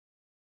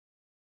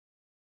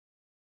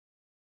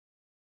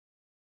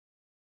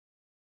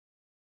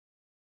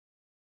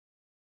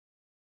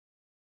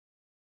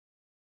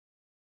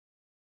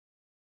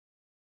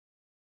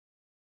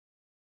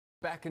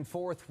Back and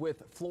forth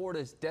with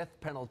Florida's death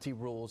penalty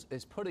rules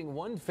is putting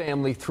one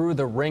family through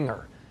the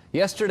ringer.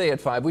 Yesterday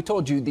at 5, we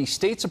told you the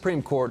state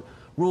Supreme Court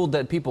ruled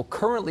that people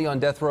currently on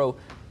death row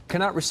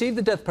cannot receive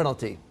the death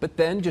penalty. But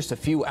then, just a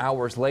few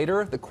hours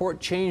later, the court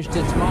changed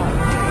its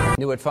mind.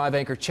 New at 5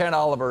 anchor Chad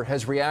Oliver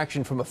has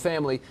reaction from a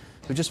family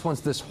who just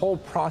wants this whole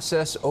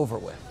process over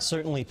with.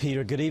 Certainly,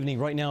 Peter. Good evening.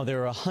 Right now,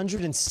 there are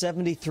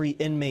 173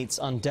 inmates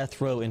on death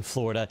row in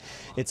Florida.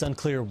 It's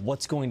unclear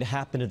what's going to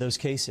happen to those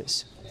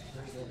cases.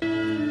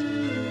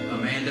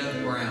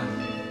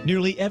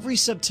 Nearly every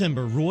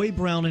September, Roy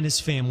Brown and his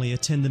family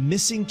attend the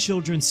Missing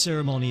Children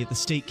ceremony at the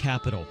state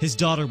capitol. His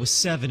daughter was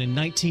 7 in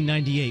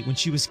 1998 when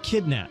she was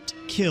kidnapped,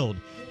 killed,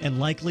 and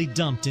likely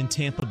dumped in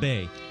Tampa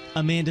Bay.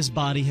 Amanda's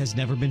body has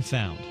never been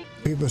found.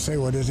 People say,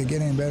 well, does it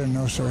get any better?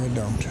 No, sir, it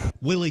don't.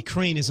 Willie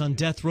Crane is on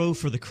death row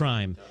for the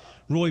crime.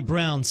 Roy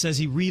Brown says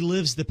he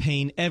relives the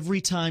pain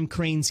every time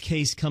Crane's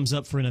case comes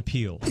up for an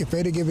appeal. If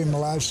they'd have given him a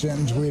life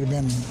sentence, we'd have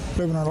been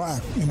living our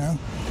life, you know.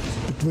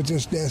 But with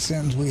this death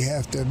sentence, we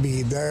have to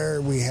be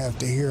there. We have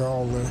to hear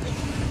all the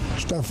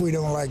stuff we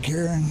don't like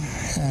hearing.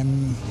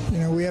 And, you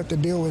know, we have to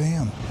deal with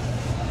him.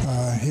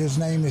 His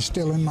name is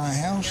still in my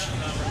house,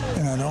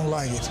 and I don't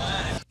like it.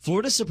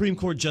 Florida Supreme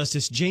Court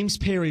Justice James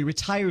Perry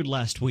retired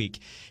last week.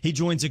 He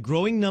joins a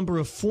growing number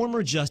of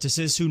former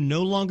justices who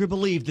no longer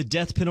believe the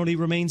death penalty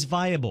remains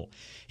viable.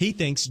 He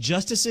thinks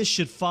justices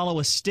should follow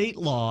a state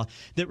law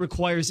that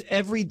requires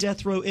every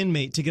death row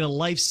inmate to get a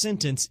life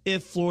sentence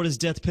if Florida's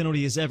death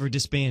penalty is ever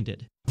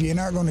disbanded. If you're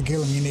not going to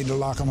kill him, you need to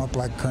lock him up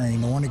like Crane.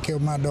 The one that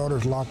killed my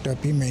daughter's locked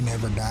up. He may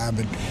never die,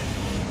 but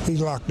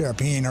he's locked up.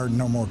 He ain't hurting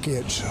no more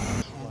kids.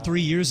 3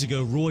 years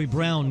ago, Roy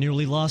Brown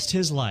nearly lost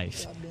his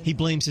life. He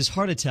blames his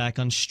heart attack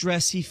on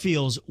stress he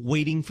feels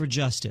waiting for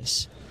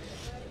justice.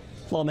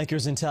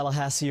 Lawmakers in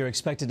Tallahassee are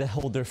expected to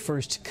hold their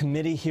first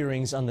committee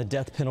hearings on the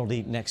death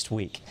penalty next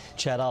week.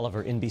 Chad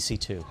Oliver,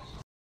 NBC2.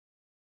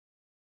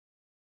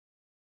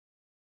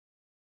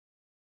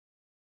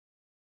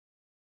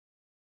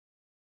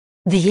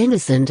 The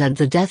innocent and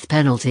the death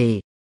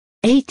penalty.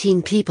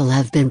 18 people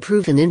have been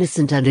proven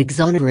innocent and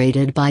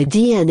exonerated by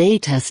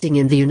DNA testing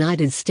in the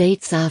United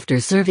States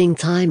after serving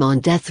time on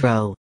death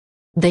row.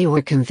 They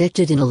were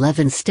convicted in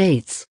 11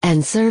 states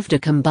and served a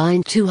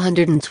combined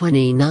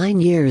 229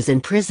 years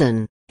in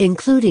prison,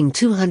 including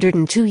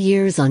 202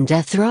 years on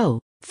death row,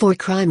 for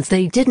crimes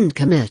they didn't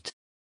commit.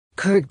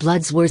 Kirk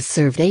Bloodsworth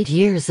served 8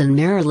 years in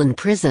Maryland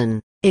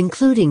prison,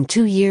 including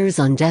 2 years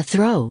on death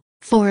row,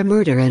 for a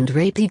murder and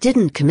rape he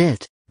didn't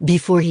commit,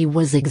 before he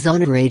was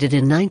exonerated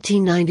in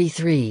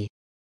 1993.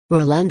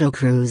 Orlando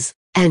Cruz,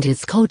 and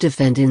his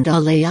co-defendant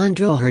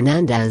Alejandro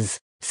Hernandez,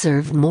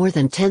 served more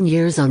than 10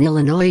 years on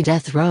Illinois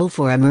death row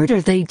for a murder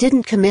they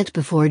didn't commit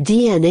before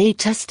DNA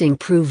testing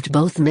proved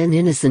both men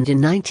innocent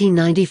in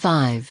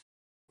 1995.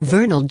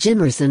 Vernal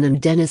Jimerson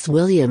and Dennis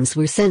Williams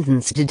were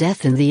sentenced to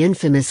death in the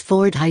infamous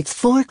Ford Heights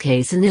 4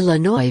 case in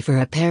Illinois for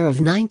a pair of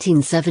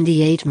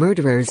 1978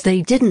 murderers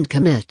they didn't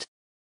commit.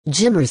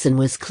 Jimerson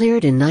was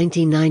cleared in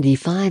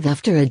 1995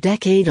 after a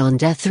decade on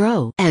death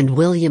row, and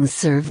Williams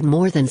served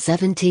more than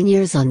 17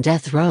 years on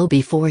death row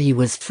before he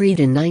was freed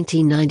in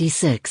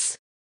 1996.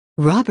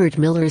 Robert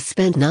Miller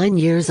spent 9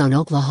 years on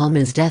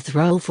Oklahoma's death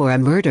row for a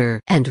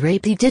murder and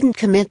rape he didn't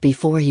commit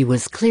before he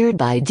was cleared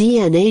by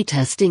DNA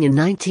testing in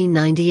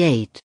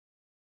 1998.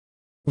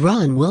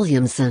 Ron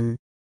Williamson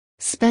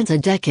spent a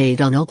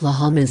decade on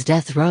Oklahoma's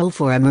death row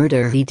for a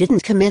murder he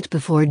didn't commit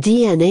before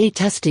DNA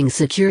testing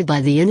secured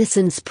by the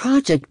Innocence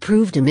Project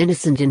proved him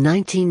innocent in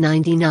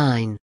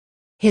 1999.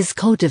 His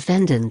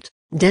co-defendant,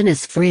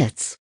 Dennis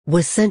Fritz,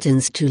 was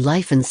sentenced to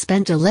life and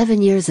spent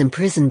 11 years in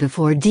prison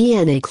before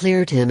DNA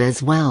cleared him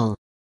as well.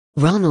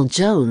 Ronald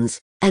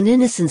Jones, an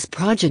Innocence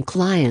Project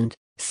client,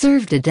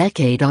 served a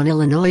decade on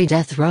Illinois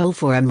death row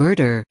for a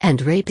murder and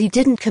rape he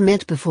didn't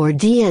commit before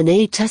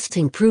DNA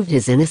testing proved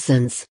his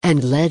innocence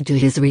and led to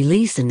his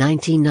release in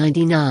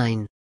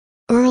 1999.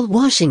 Earl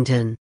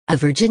Washington, a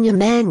Virginia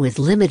man with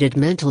limited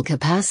mental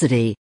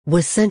capacity,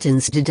 was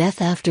sentenced to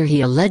death after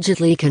he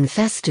allegedly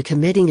confessed to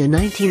committing a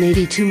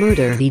 1982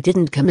 murder he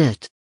didn't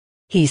commit.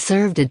 He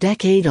served a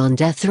decade on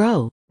death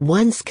row,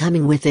 once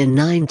coming within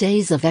 9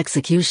 days of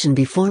execution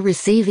before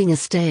receiving a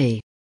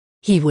stay.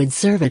 He would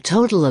serve a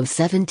total of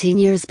 17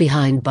 years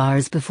behind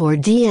bars before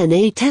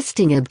DNA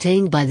testing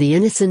obtained by the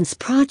Innocence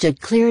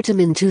Project cleared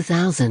him in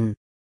 2000.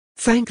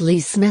 Frank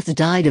Lee Smith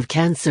died of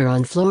cancer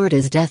on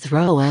Florida's death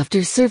row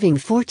after serving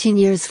 14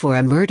 years for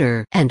a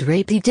murder and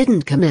rape he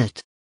didn't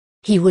commit.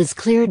 He was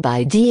cleared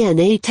by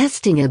DNA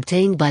testing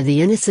obtained by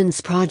the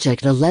Innocence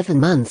Project 11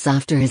 months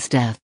after his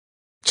death.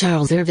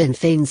 Charles Irvin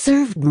Fain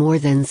served more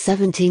than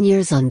 17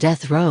 years on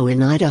death row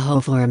in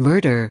Idaho for a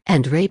murder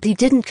and rape he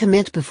didn't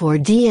commit before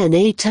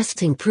DNA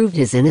testing proved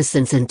his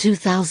innocence in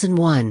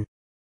 2001.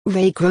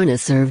 Ray Crona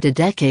served a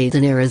decade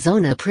in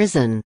Arizona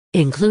prison,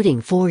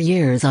 including 4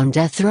 years on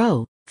death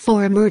row,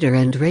 for a murder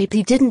and rape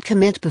he didn't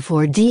commit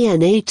before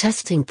DNA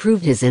testing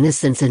proved his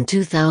innocence in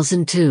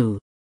 2002.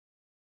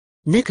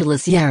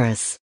 Nicholas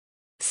Yaris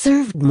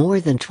served more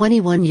than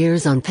 21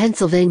 years on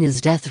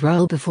Pennsylvania's death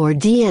row before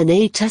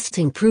DNA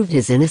testing proved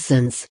his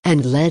innocence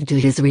and led to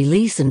his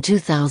release in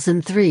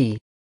 2003.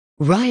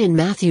 Ryan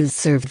Matthews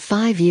served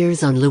 5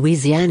 years on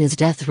Louisiana's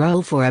death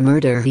row for a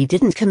murder he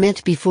didn't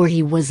commit before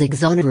he was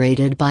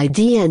exonerated by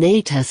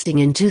DNA testing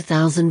in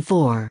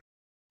 2004.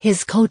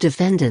 His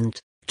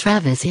co-defendant,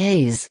 Travis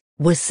Hayes,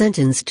 was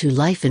sentenced to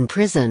life in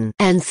prison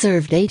and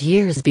served 8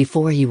 years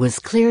before he was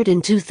cleared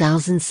in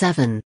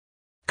 2007.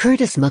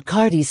 Curtis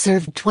McCarty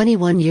served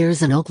 21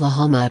 years in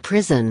Oklahoma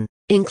prison,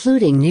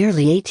 including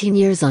nearly 18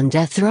 years on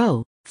death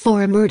row,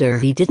 for a murder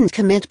he didn't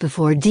commit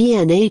before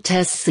DNA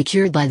tests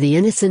secured by the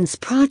Innocence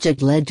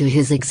Project led to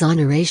his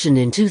exoneration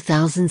in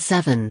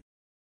 2007.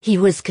 He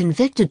was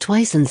convicted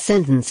twice and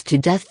sentenced to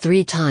death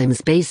 3 times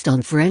based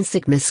on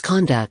forensic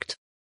misconduct.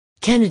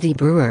 Kennedy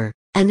Brewer,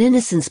 an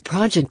Innocence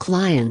Project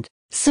client,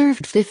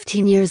 served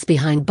 15 years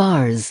behind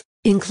bars,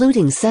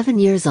 including 7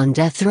 years on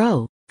death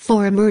row,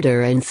 for a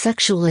murder and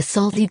sexual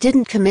assault he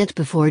didn't commit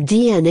before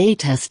DNA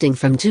testing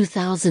from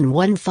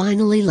 2001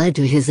 finally led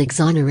to his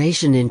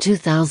exoneration in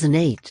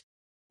 2008.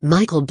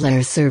 Michael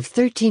Blair served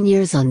 13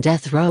 years on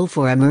death row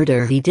for a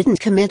murder he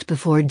didn't commit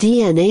before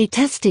DNA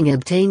testing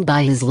obtained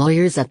by his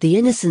lawyers at the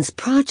Innocence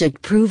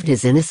Project proved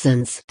his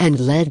innocence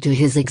and led to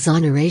his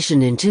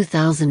exoneration in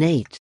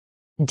 2008.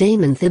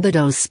 Damon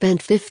Thibodeau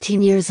spent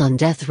 15 years on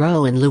death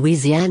row in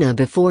Louisiana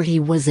before he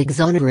was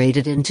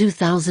exonerated in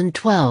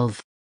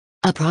 2012.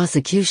 A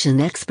prosecution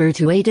expert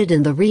who aided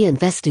in the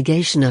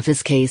reinvestigation of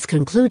his case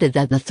concluded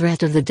that the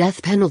threat of the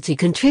death penalty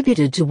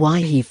contributed to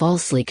why he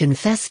falsely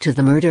confessed to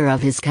the murder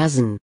of his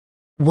cousin.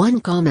 One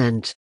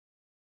comment,